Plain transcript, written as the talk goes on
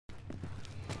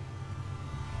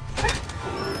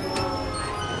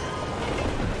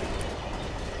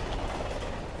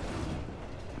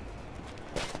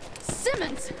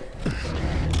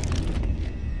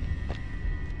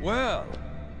Well,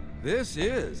 this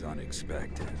is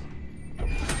unexpected.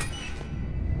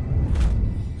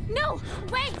 No!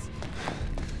 Wait!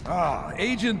 Ah,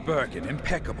 Agent Birkin,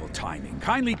 impeccable timing.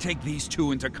 Kindly take these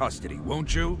two into custody,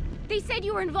 won't you? They said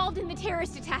you were involved in the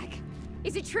terrorist attack.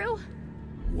 Is it true?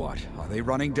 What? Are they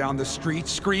running down the street,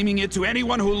 screaming it to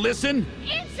anyone who'll listen?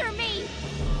 Answer me!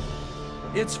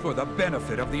 It's for the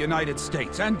benefit of the United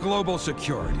States and global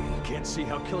security. Can't see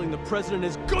how killing the president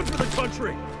is good for the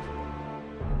country!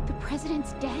 The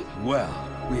president's dead? Well,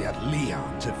 we have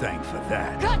Leon to thank for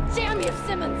that. God damn you,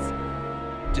 Simmons!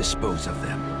 Dispose of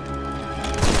them.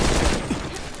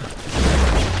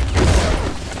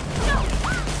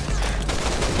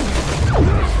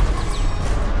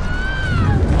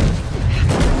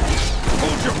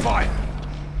 Hold your fire!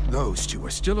 Those two are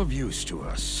still of use to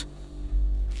us.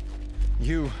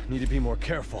 You need to be more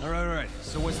careful. All right.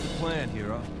 So what's the plan,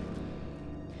 hero?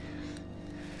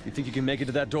 You think you can make it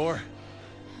to that door?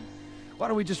 Why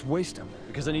don't we just waste him?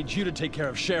 Because I need you to take care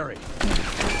of Sherry.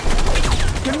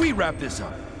 Can we wrap this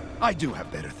up? I do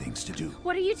have better things to do.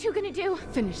 What are you two gonna do?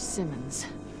 Finish Simmons.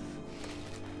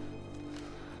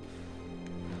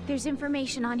 There's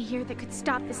information on here that could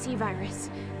stop the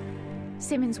C-virus.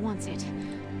 Simmons wants it.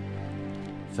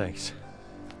 Thanks.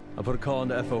 I'll put a call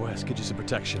into FOS, get you some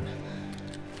protection.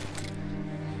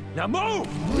 Now move!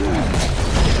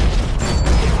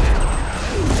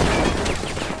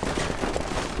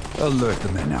 Alert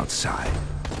the men outside.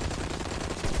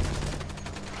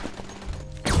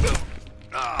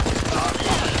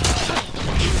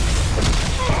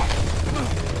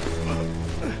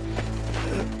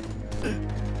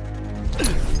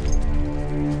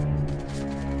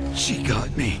 She got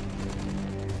me.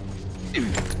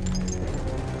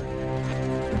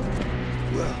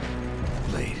 Well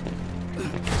played.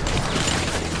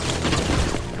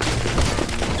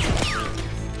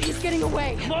 He's getting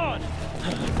away. Come on!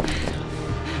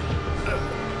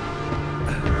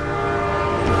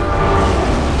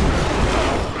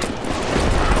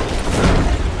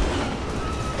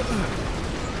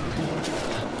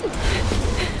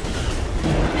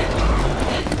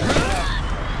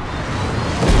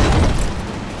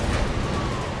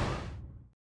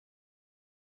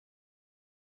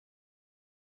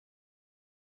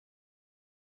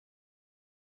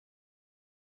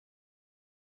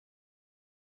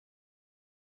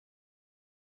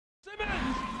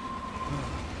 Simmons!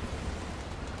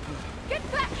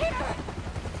 Get back here!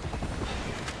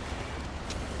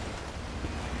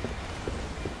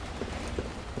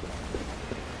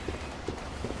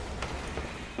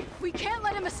 We can't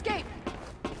let him escape.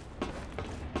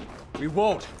 We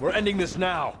won't. We're ending this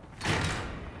now.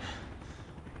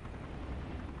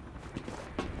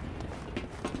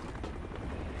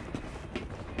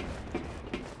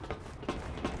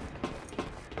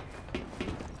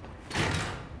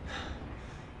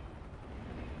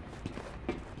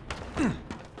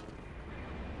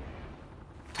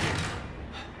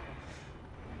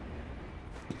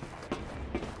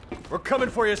 We're coming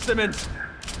for you, Simmons!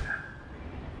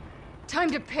 Time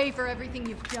to pay for everything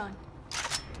you've done.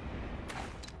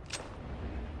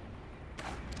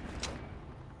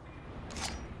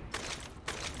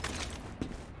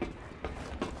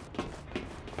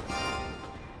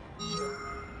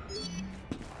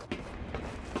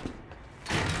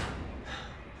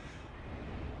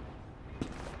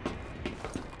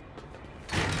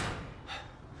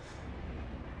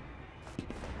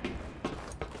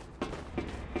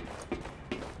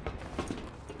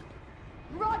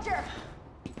 Roger!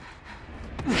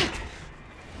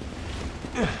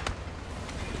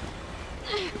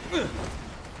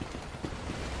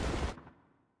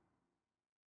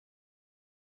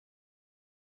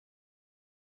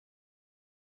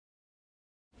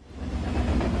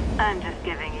 I'm just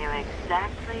giving you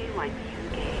exactly what you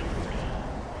gave me,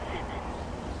 Simmons.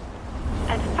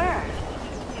 At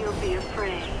first, you'll be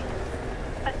afraid.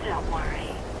 But don't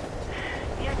worry.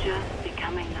 You're just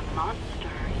becoming the monster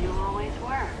you always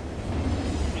were.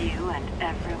 You and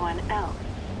everyone else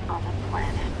on the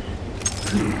planet.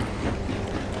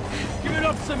 Give it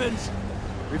up, Simmons!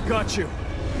 We've got you.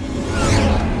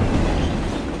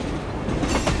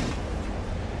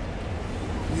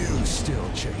 You still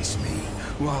chase me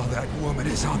while that woman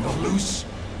is on the loose?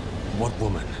 What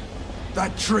woman?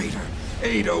 That traitor,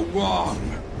 Ada Wong.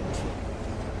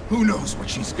 Who knows what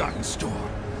she's got in store?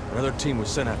 Another team was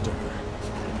sent after her.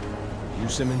 You,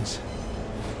 Simmons?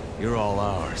 You're all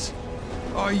ours.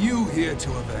 Are you here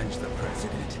to avenge the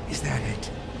president? Is that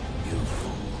it? You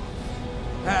fool.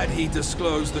 Had he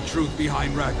disclosed the truth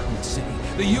behind Raccoon City,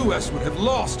 the U.S. would have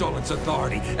lost all its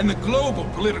authority, and the global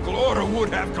political order would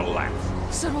have collapsed.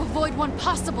 So to avoid one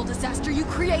possible disaster, you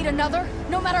create another,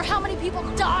 no matter how many people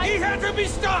die? He had to be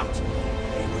stopped!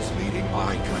 He was leading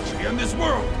my country and this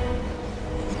world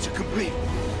into complete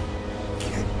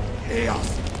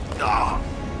chaos. Ah!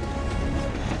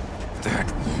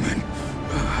 That woman...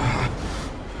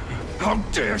 how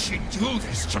dare she do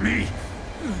this to me?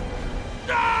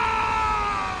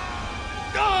 Ah!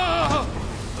 Ah!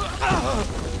 Ah!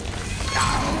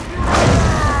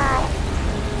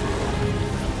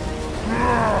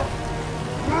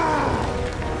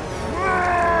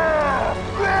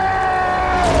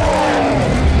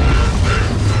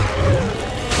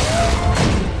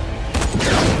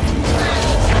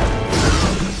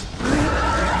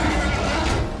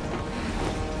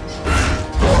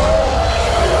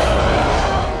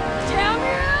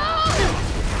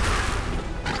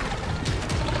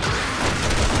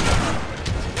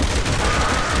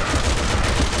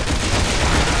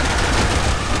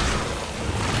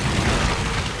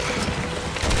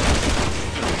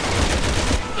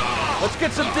 Let's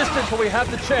get some distance while we have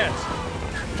the chance.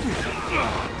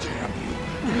 Damn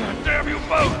you! Damn you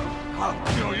both! I'll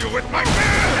kill you with my bare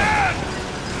hands!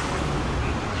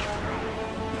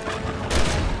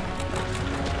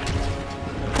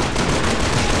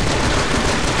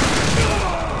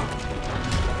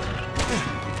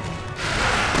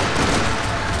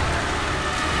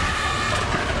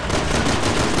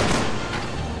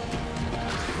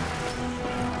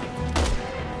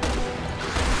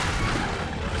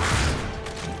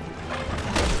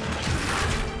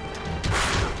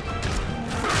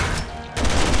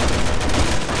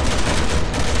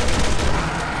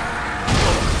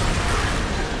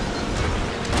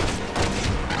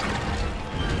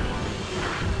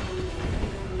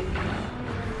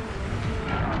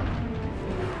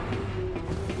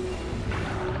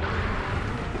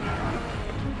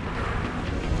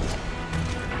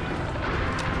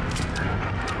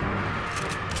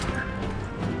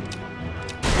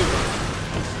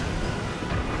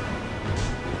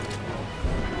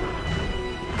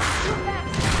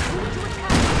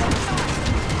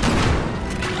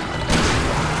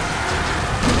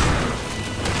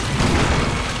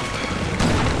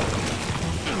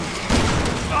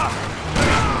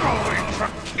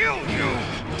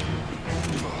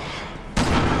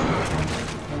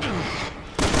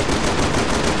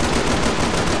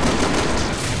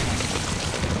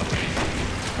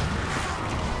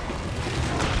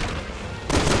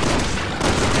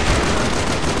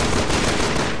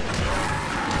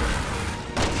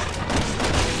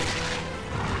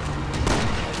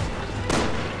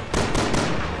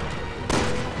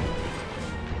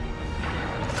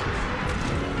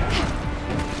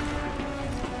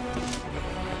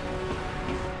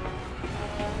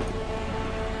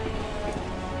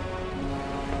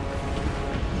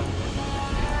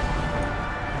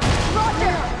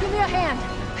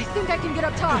 I think I can get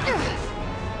up top.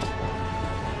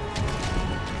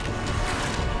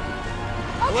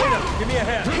 Elena, give me a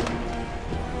hand.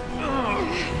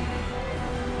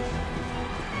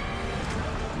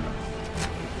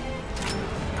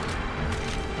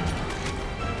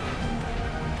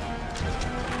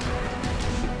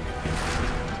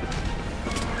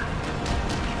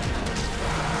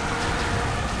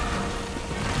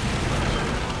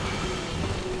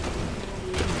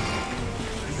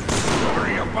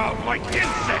 About like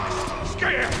insects,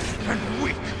 scared and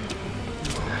weak.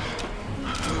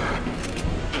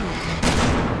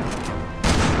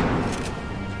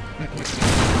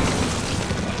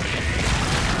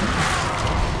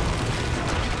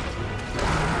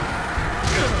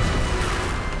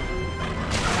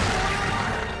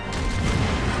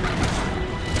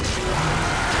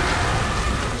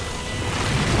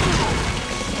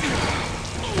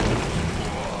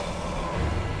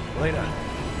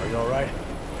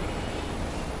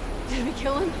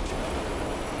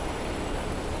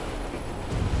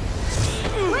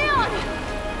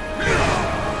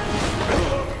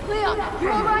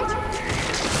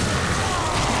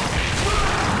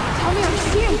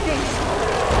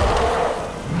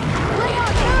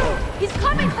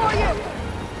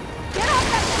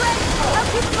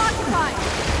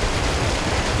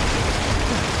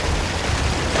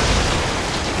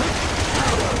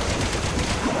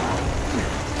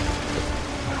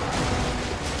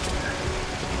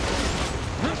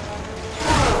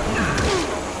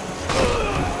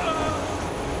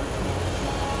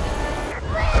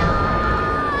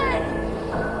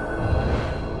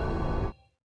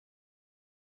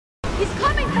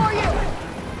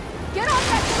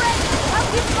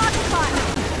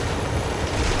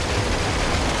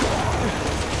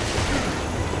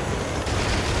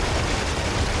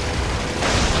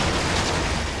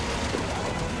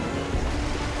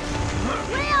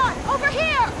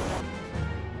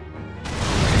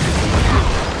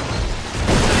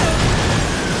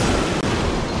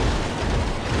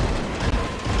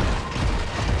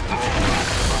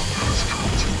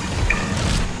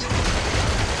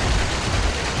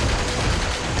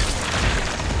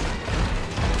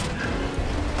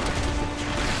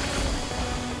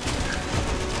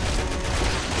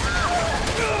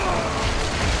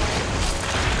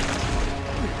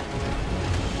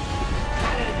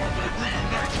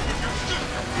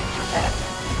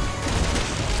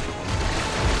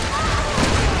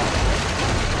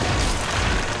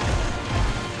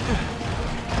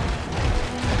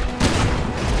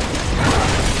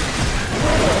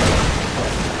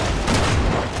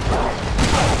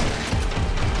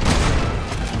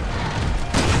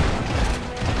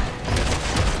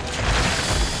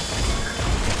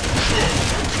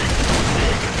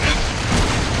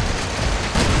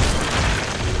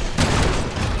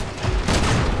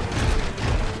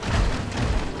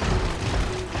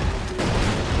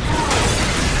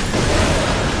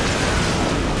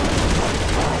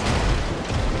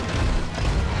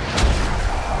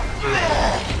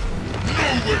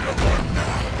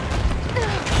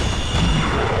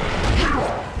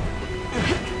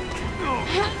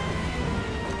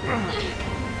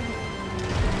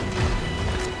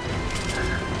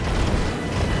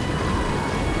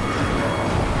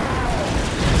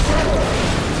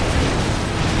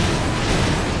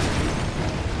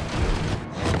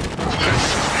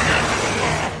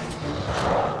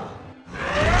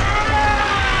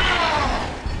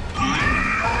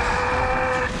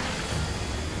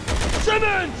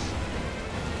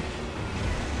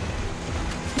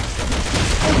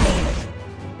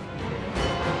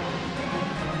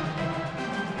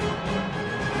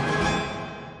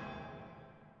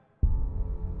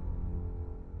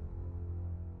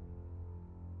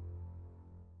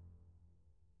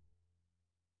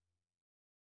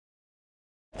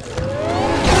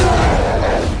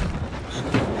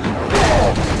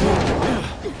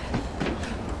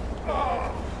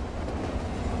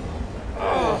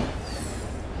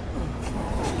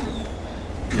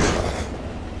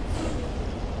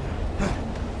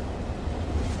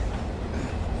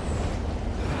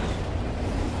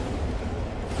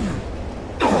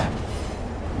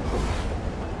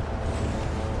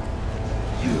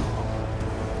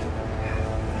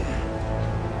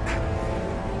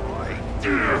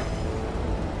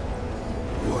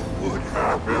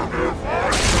 The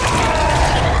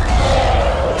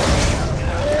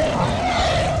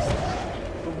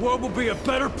world will be a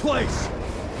better place!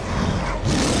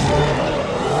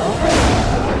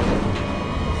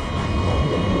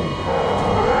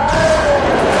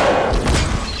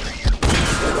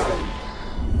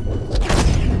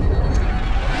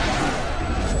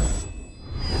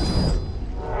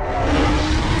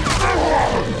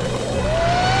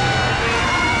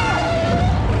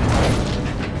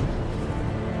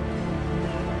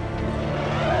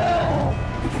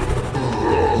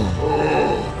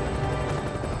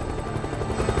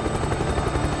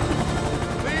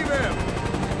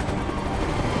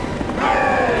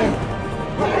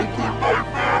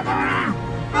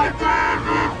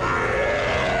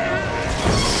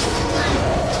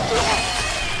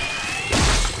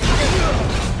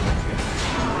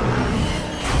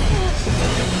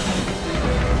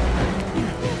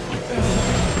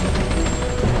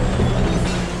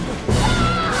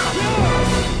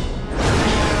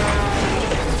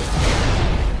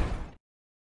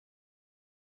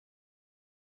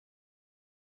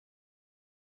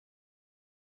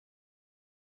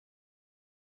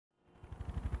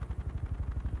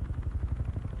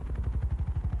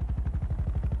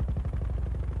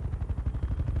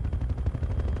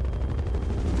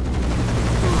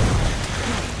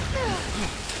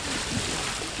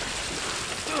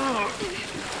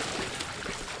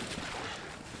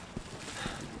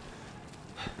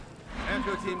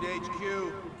 Team to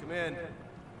HQ, come in.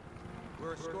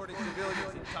 We're escorting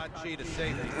civilians in Tachi to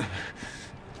safety.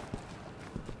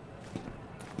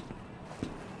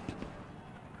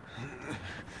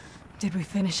 Did we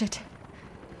finish it?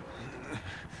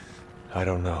 I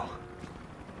don't know.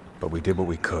 But we did what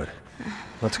we could.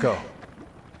 Let's go.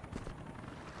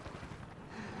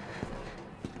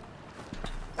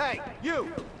 Hey,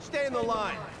 you! Stay in the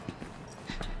line!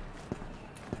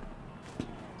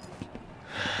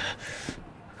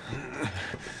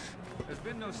 There's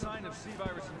been no sign of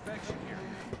C-virus infection here.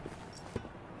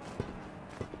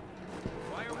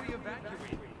 Why are we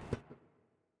evacuating?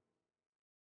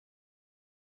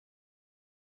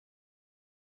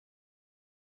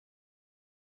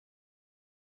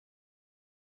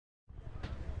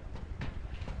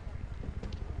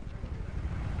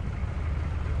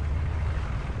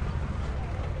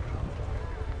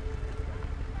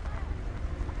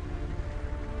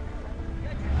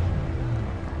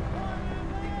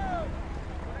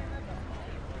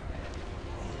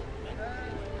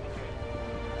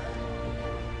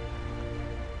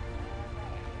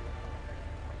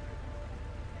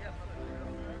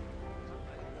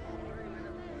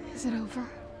 Is it over?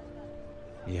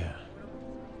 Yeah.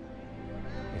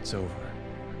 It's over.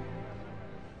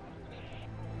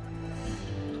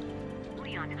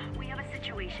 Leon, we have a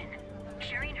situation.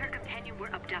 Sherry and her companion were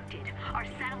abducted. Our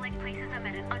satellite places them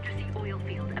at an undersea oil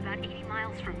field about 80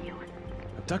 miles from you.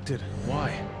 Abducted?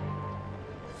 Why?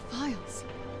 Files.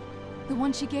 The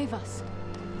one she gave us.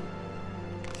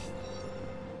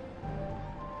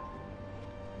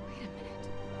 Wait a minute.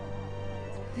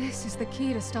 This is the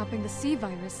key to stopping the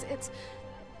C-virus. It's...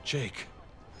 Jake.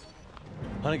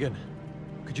 Hunnigan,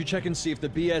 could you check and see if the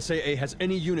BSAA has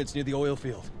any units near the oil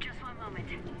field? Just one moment.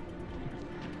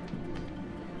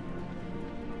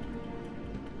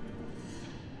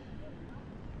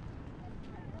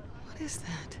 What is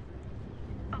that?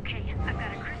 Okay, I've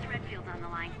got a Chris Redfield on the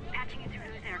line, patching you through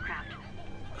to his aircraft.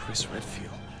 Chris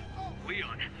Redfield.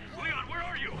 Leon, where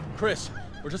are you? Chris,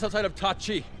 we're just outside of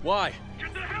Tachi. Why?